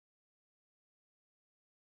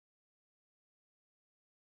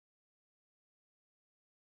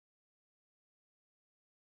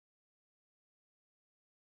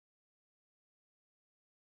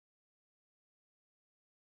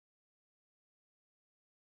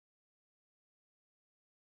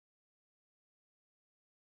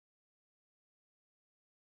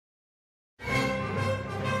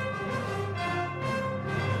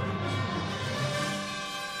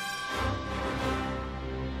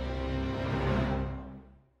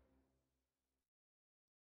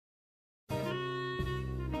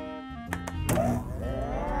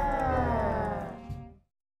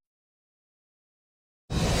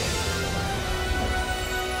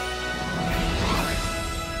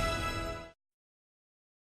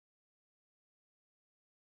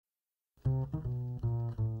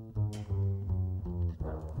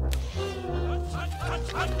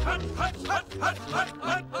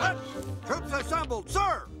Troops assembled,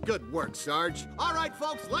 sir! Good work, Sarge. All right,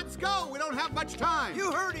 folks, let's go. We don't have much time.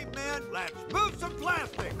 You heard him, man. Let's move some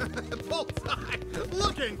plastic. Bullseye.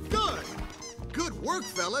 Looking good. Good work,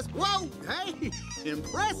 fellas. Whoa, hey,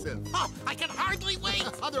 impressive. Oh, I can hardly wait.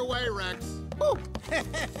 Other way, Rex.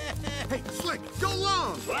 Hey, Slick, go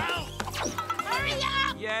long. Well, hurry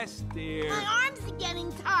up. Yes, dear. My arms are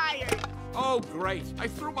getting tired. Oh, great. I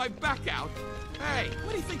threw my back out. Hey,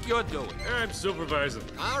 what do you think you're doing? I'm supervising.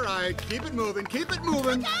 All right, keep it moving, keep it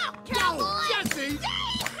moving. Look out, Go, cowboy. Jesse.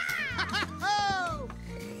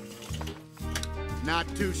 Not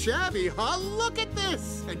too shabby, huh? Look at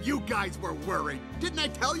this. And you guys were worried. Didn't I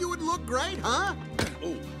tell you it'd look great, huh?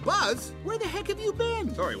 Oh, Buzz, where the heck have you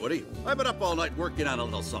been? sorry, Woody. I've been up all night working on a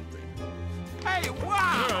little something. Hey,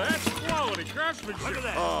 wow! Oh, that's quality craftsmanship. Look at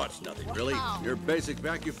that. Oh, it's nothing, really. Your basic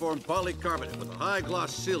vacuum-formed polycarbonate with a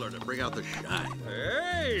high-gloss sealer to bring out the shine.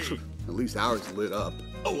 Hey! At least ours lit up.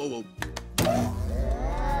 Oh.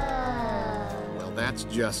 Well, that's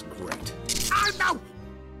just great. Ah, no!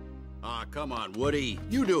 Ah, come on, Woody.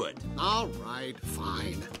 You do it. All right,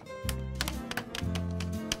 fine.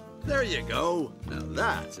 There you go. Now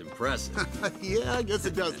that's impressive. Yeah, I guess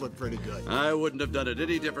it does look pretty good. I wouldn't have done it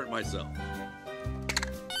any different myself.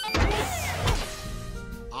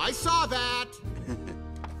 I saw that.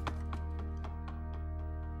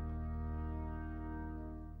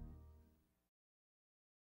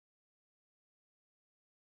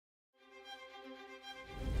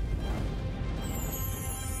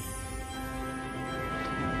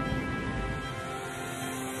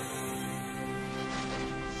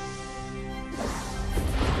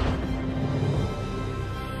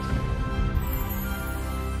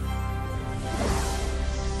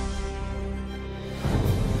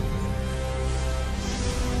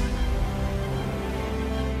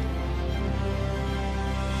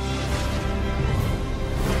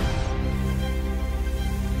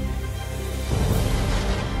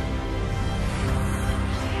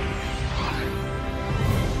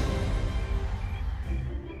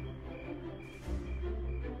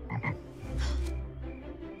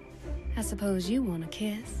 I suppose you want a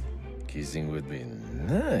kiss. Kissing would be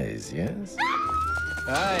nice, yes?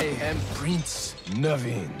 I am Prince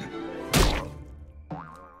Naveen.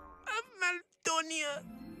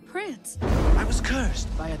 Prince. I was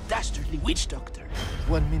cursed by a dastardly witch doctor.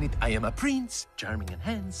 1 minute I am a prince, charming and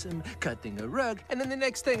handsome, cutting a rug, and then the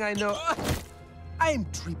next thing I know, I'm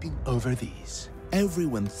tripping over these.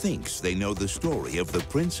 Everyone thinks they know the story of the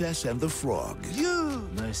Princess and the Frog. You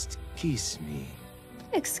must kiss me.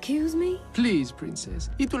 Excuse me? Please, princess.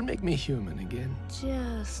 It will make me human again.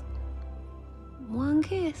 Just one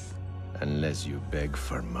kiss. Unless you beg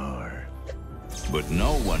for more. But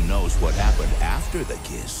no one knows what happened after the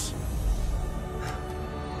kiss.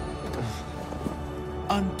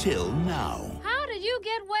 Until now. How did you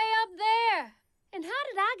get way up there? And how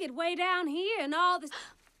did I get way down here and all this?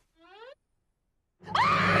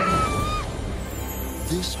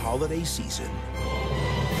 This holiday season,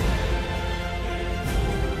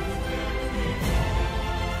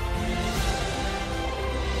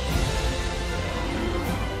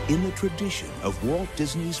 in the tradition of Walt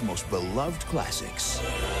Disney's most beloved classics,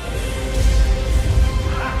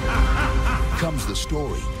 comes the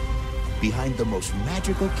story behind the most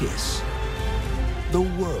magical kiss the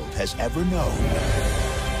world has ever known.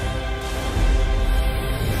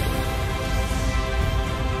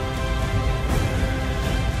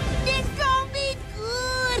 This gonna be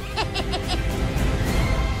good.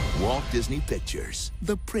 Walt Disney Pictures,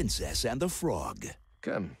 The Princess and the Frog.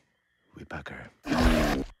 Come, Whippacker.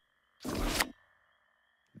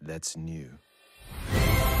 That's new.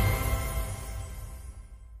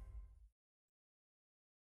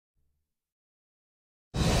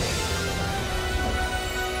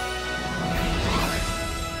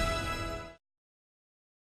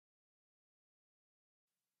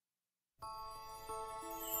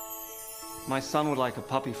 My son would like a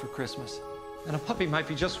puppy for Christmas. And a puppy might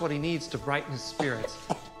be just what he needs to brighten his spirits.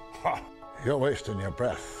 You're wasting your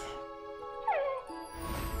breath.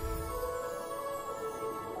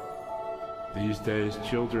 These days,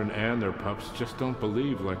 children and their pups just don't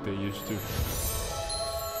believe like they used to.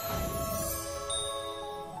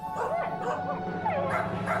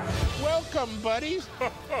 Welcome, buddies.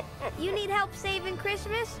 You need help saving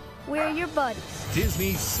Christmas? We're your buddies.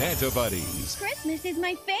 Disney Santa Buddies. Christmas is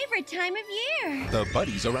my favorite time of year. The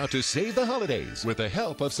buddies are out to save the holidays with the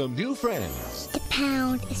help of some new friends. The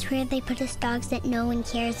pound is where they put us dogs that no one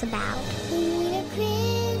cares about. We need a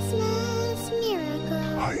Christmas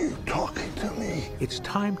miracle. you talking to me? It's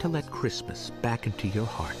time to let Christmas back into your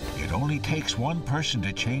heart. It only takes one person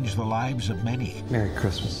to change the lives of many. Merry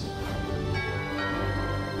Christmas.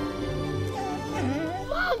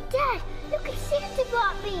 Mom, Dad, look at Santa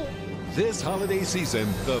brought me. This holiday season,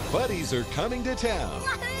 the Buddies are coming to town.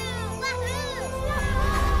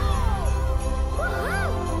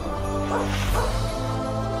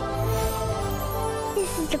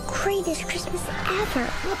 This is the greatest Christmas ever.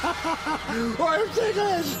 I'm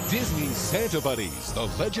ticklish. Disney's Santa Buddies, the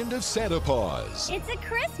legend of Santa Paws. It's a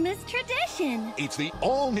Christmas tradition. It's the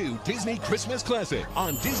all-new Disney Christmas classic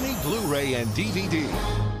on Disney Blu-ray and DVD.